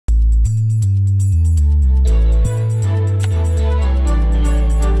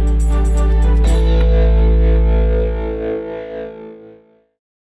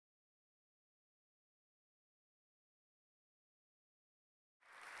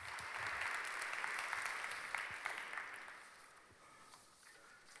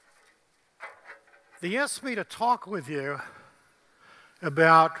They asked me to talk with you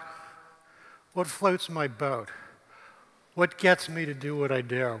about what floats my boat, what gets me to do what I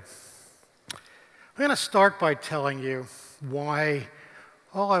do. I'm going to start by telling you why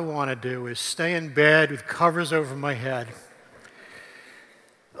all I want to do is stay in bed with covers over my head.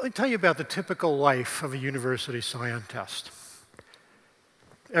 Let me tell you about the typical life of a university scientist.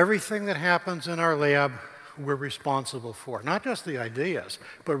 Everything that happens in our lab, we're responsible for. Not just the ideas,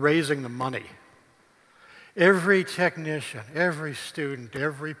 but raising the money. Every technician, every student,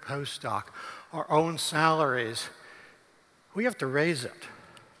 every postdoc, our own salaries, we have to raise it.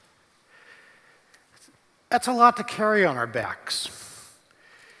 That's a lot to carry on our backs.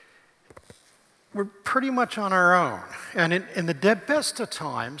 We're pretty much on our own. And in the best of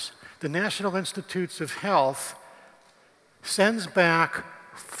times, the National Institutes of Health sends back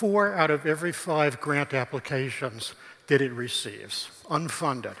 4 out of every 5 grant applications that it receives,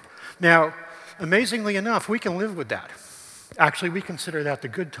 unfunded. Now, amazingly enough, we can live with that. Actually, we consider that the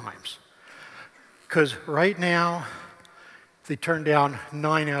good times. Because right now, they turn down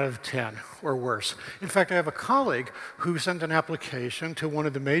 9 out of 10 or worse. In fact, I have a colleague who sent an application to one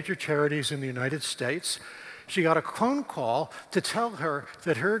of the major charities in the United States. She got a phone call to tell her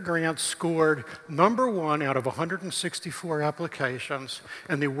that her grant scored #1 out of 164 applications,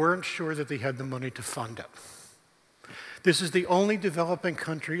 and they weren't sure that they had the money to fund it. This is the only developing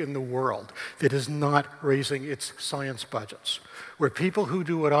country in the world that is not raising its science budgets, where people who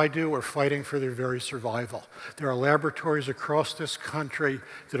do what I do are fighting for their very survival. There are laboratories across this country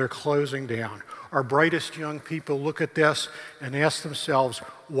that are closing down. Our brightest young people look at this and ask themselves,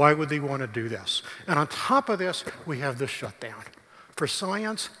 why would they want to do this? And on top of this, we have this shutdown. For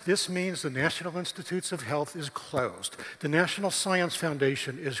science, this means the National Institutes of Health is closed. The National Science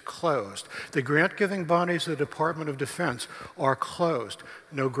Foundation is closed. The grant-giving bodies of the Department of Defense are closed.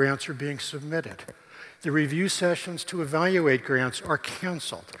 No grants are being submitted. The review sessions to evaluate grants are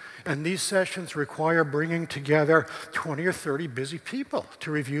canceled. And these sessions require bringing together 20 or 30 busy people to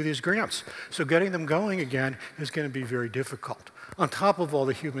review these grants. So getting them going again is going to be very difficult, on top of all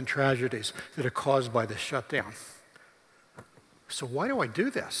the human tragedies that are caused by this shutdown. So why do I do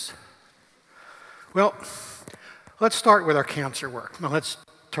this? Well, let's start with our cancer work. Now let's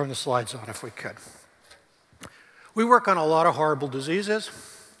turn the slides on if we could. We work on a lot of horrible diseases.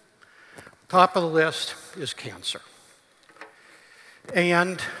 Top of the list is cancer.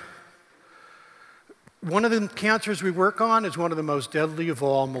 And one of the cancers we work on is one of the most deadly of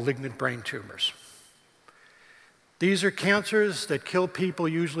all, malignant brain tumors. These are cancers that kill people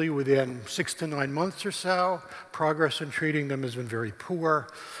usually within 6 to 9 months or so. Progress in treating them has been very poor.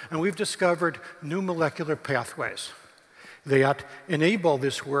 And we've discovered new molecular pathways that enable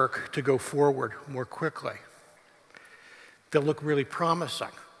this work to go forward more quickly. They look really promising.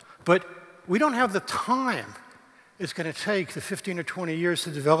 But we don't have the time it's going to take, the 15 or 20 years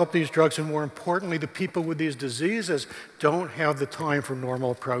to develop these drugs. And more importantly, the people with these diseases don't have the time for normal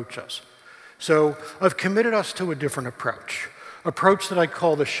approaches. So I've committed us to a different approach that I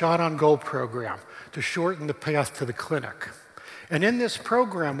call the Shot on Goal program, to shorten the path to the clinic. And in this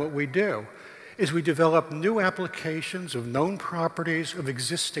program, what we do is we develop new applications of known properties of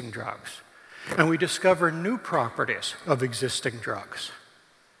existing drugs. And we discover new properties of existing drugs.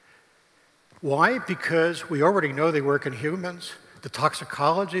 Why? Because we already know they work in humans. The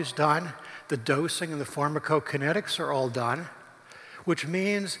toxicology is done. The dosing and the pharmacokinetics are all done, which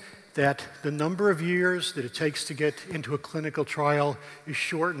means that the number of years that it takes to get into a clinical trial is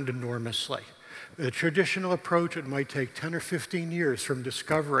shortened enormously. With a traditional approach, it might take 10 or 15 years from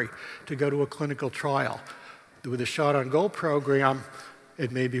discovery to go to a clinical trial. With a Shot on Goal program,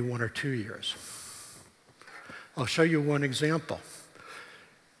 it may be 1 or 2 years. I'll show you one example.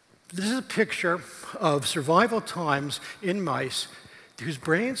 This is a picture of survival times in mice whose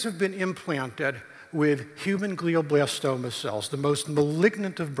brains have been implanted with human glioblastoma cells, the most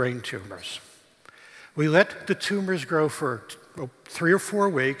malignant of brain tumors. We let the tumors grow for 3 or 4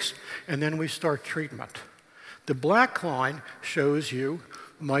 weeks, and then we start treatment. The black line shows you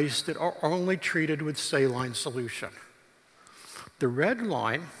mice that are only treated with saline solution. The red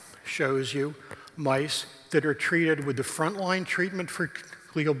line shows you mice that are treated with the frontline treatment for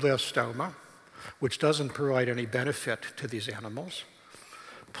glioblastoma, which doesn't provide any benefit to these animals,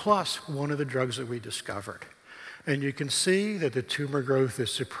 plus one of the drugs that we discovered. And you can see that the tumor growth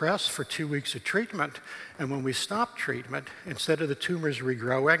is suppressed for 2 weeks of treatment, and when we stop treatment, instead of the tumors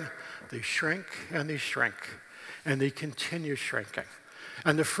regrowing, they shrink, and they continue shrinking.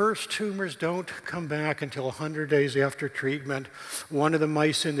 And the first tumors don't come back until 100 days after treatment. One of the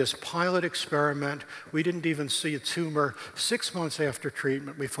mice in this pilot experiment, we didn't even see a tumor. 6 months after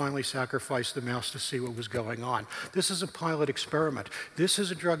treatment, we finally sacrificed the mouse to see what was going on. This is a pilot experiment. This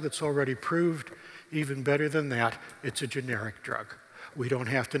is a drug that's already proved. Even better than that, it's a generic drug. We don't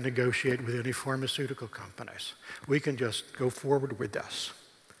have to negotiate with any pharmaceutical companies. We can just go forward with this.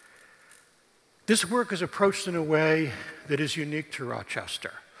 This work is approached in a way that is unique to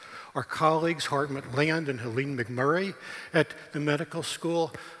Rochester. Our colleagues, Hartmut Land and Helene McMurray at the medical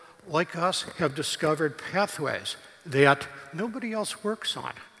school, like us, have discovered pathways that nobody else works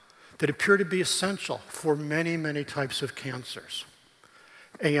on, that appear to be essential for many, many types of cancers.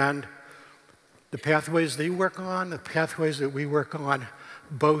 And the pathways they work on, the pathways that we work on,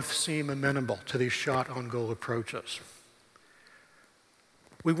 both seem amenable to these shot-on-goal approaches.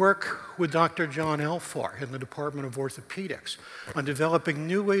 We work with Dr. John Elfar in the Department of Orthopedics on developing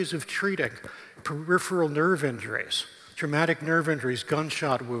new ways of treating peripheral nerve injuries, traumatic nerve injuries,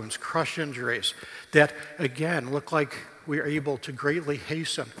 gunshot wounds, crush injuries, that, again, look like we are able to greatly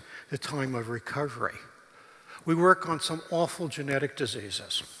hasten the time of recovery. We work on some awful genetic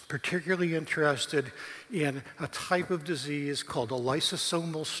diseases, particularly interested in a type of disease called a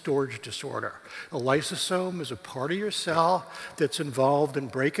lysosomal storage disorder. A lysosome is a part of your cell that's involved in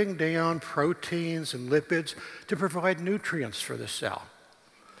breaking down proteins and lipids to provide nutrients for the cell.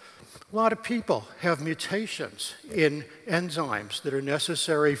 A lot of people have mutations in enzymes that are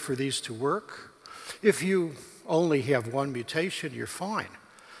necessary for these to work. If you only have one mutation, you're fine.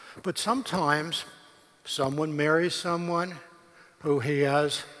 But sometimes someone marries someone who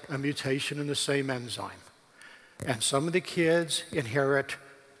has a mutation in the same enzyme. And some of the kids inherit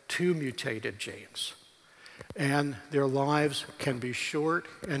 2 mutated genes. And their lives can be short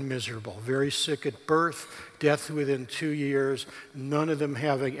and miserable, very sick at birth, death within 2 years, none of them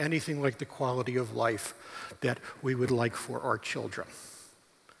having anything like the quality of life that we would like for our children.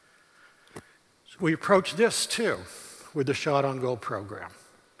 So we approach this, too, with the Shot-on-Goal program.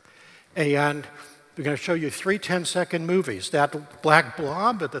 And we're going to show you 3 10-second movies. That black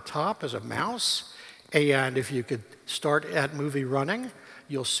blob at the top is a mouse. And if you could start that movie running,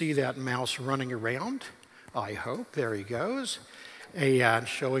 you'll see that mouse running around. I hope. There he goes. And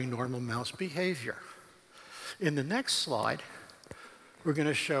showing normal mouse behavior. In the next slide, we're going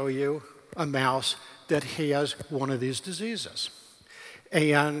to show you a mouse that has one of these diseases.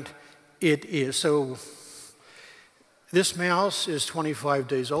 And it is so. This mouse is 25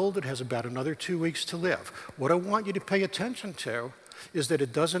 days old. It has about another 2 weeks to live. What I want you to pay attention to is that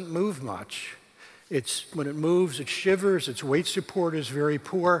it doesn't move much. When it moves, it shivers. Its weight support is very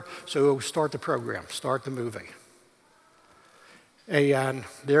poor. So start the program. Start the movie. And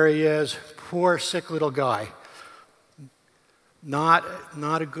there he is. Poor, sick little guy. Not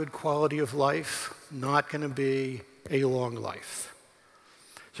a good quality of life. Not going to be a long life.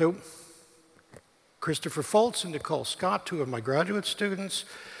 So Christopher Foltz and Nicole Scott, 2 of my graduate students,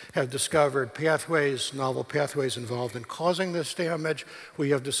 have discovered pathways, novel pathways involved in causing this damage. We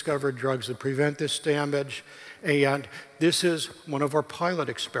have discovered drugs that prevent this damage. And this is one of our pilot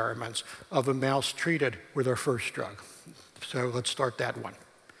experiments of a mouse treated with our first drug. So let's start that one.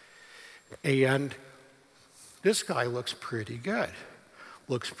 And this guy looks pretty good,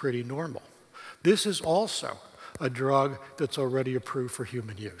 looks pretty normal. This is also a drug that's already approved for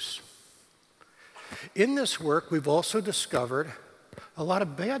human use. In this work, we've also discovered a lot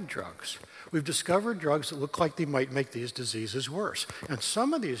of bad drugs. We've discovered drugs that look like they might make these diseases worse. And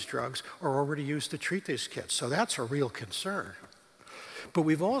some of these drugs are already used to treat these kids, so that's a real concern. But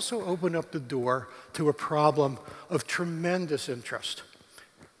we've also opened up the door to a problem of tremendous interest.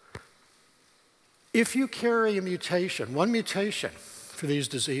 If you carry a mutation, one mutation for these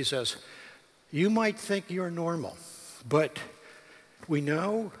diseases, you might think you're normal, but we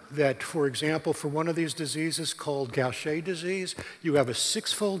know that, for example, for one of these diseases called Gaucher disease, you have a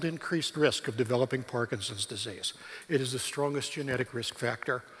 6-fold increased risk of developing Parkinson's disease. It is the strongest genetic risk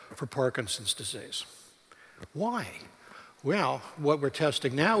factor for Parkinson's disease. Why? Well, what we're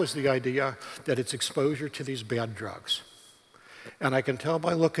testing now is the idea that it's exposure to these bad drugs. And I can tell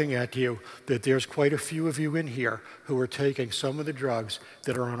by looking at you that there's quite a few of you in here who are taking some of the drugs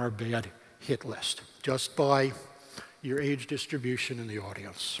that are on our bad hit list, just by your age distribution in the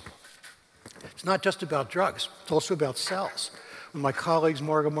audience. It's not just about drugs, it's also about cells. With my colleagues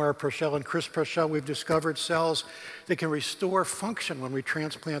Margot Mara-Prochel and Chris Prochel, we've discovered cells that can restore function when we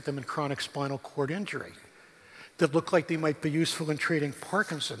transplant them in chronic spinal cord injury that look like they might be useful in treating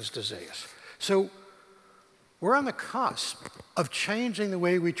Parkinson's disease. So we're on the cusp of changing the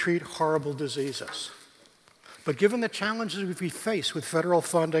way we treat horrible diseases. But given the challenges we face with federal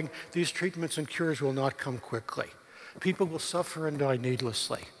funding, these treatments and cures will not come quickly. People will suffer and die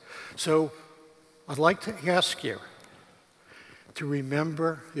needlessly. So I'd like to ask you to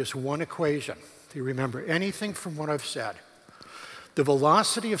remember this one equation. Do you remember anything from what I've said? The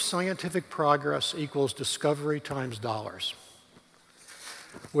velocity of scientific progress equals discovery times dollars.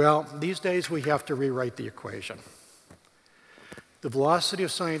 Well, these days we have to rewrite the equation. The velocity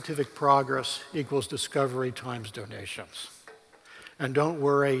of scientific progress equals discovery times donations. And don't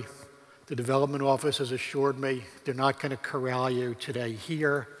worry, the development office has assured me they're not going to corral you today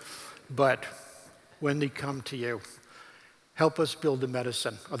here, but when they come to you, help us build the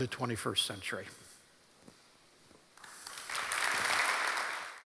medicine of the 21st century.